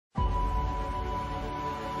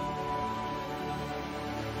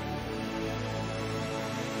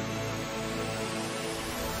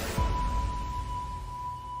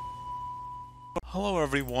Hello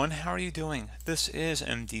everyone, how are you doing? This is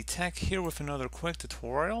MD Tech here with another quick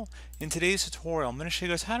tutorial. In today's tutorial, I'm going to show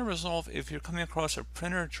you guys how to resolve if you're coming across a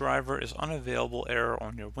printer driver is unavailable error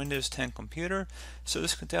on your Windows 10 computer. So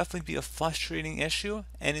this could definitely be a frustrating issue,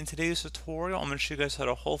 and in today's tutorial, I'm going to show you guys how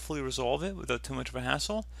to hopefully resolve it without too much of a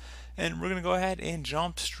hassle. And we're going to go ahead and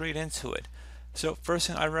jump straight into it. So first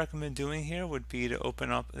thing I recommend doing here would be to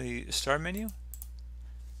open up the Start menu.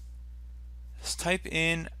 Just type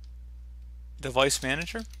in Device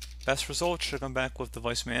Manager. Best result should come back with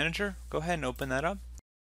Device Manager. Go ahead and open that up.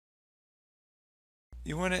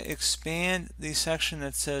 You want to expand the section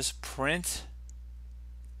that says Print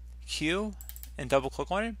Queue and double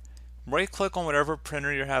click on it. Right click on whatever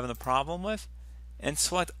printer you're having the problem with and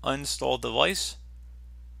select Uninstall Device.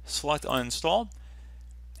 Select Uninstall.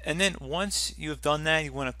 And then once you have done that,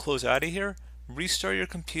 you want to close out of here, restart your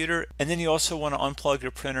computer, and then you also want to unplug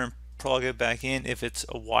your printer and plug it back in if it's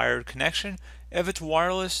a wired connection. If it's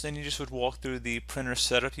wireless, then you just would walk through the printer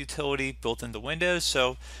setup utility built into Windows.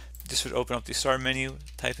 So this would open up the Start menu,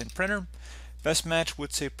 type in printer. Best match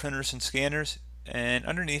would say printers and scanners, and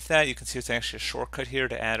underneath that you can see it's actually a shortcut here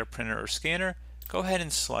to add a printer or scanner. Go ahead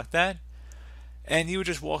and select that, and you would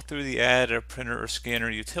just walk through the add a printer or scanner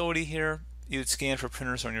utility here. You would scan for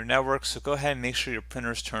printers on your network, so go ahead and make sure your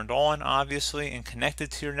printer is turned on, obviously, and connected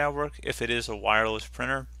to your network if it is a wireless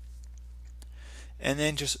printer. And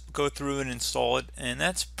then just go through and install it, and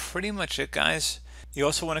that's pretty much it, guys. You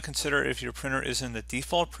also want to consider if your printer isn't the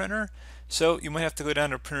default printer, so you might have to go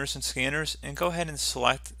down to printers and scanners and go ahead and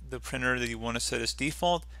select the printer that you want to set as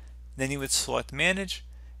default. Then you would select manage,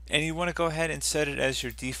 and you want to go ahead and set it as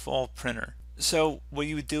your default printer. So what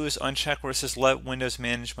you would do is uncheck where it says let Windows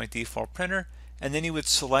manage my default printer, and then you would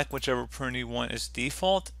select whichever printer you want as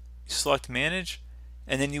default, select manage,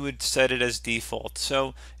 and then you would set it as default.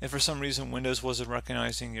 So if for some reason Windows wasn't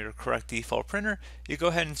recognizing your correct default printer, you go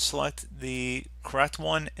ahead and select the correct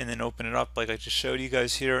one and then open it up like I just showed you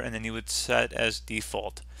guys here, and then you would set as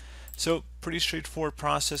default. So pretty straightforward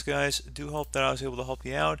process, guys. I do hope that I was able to help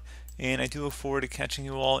you out, and I do look forward to catching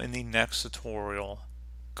you all in the next tutorial.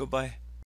 Goodbye.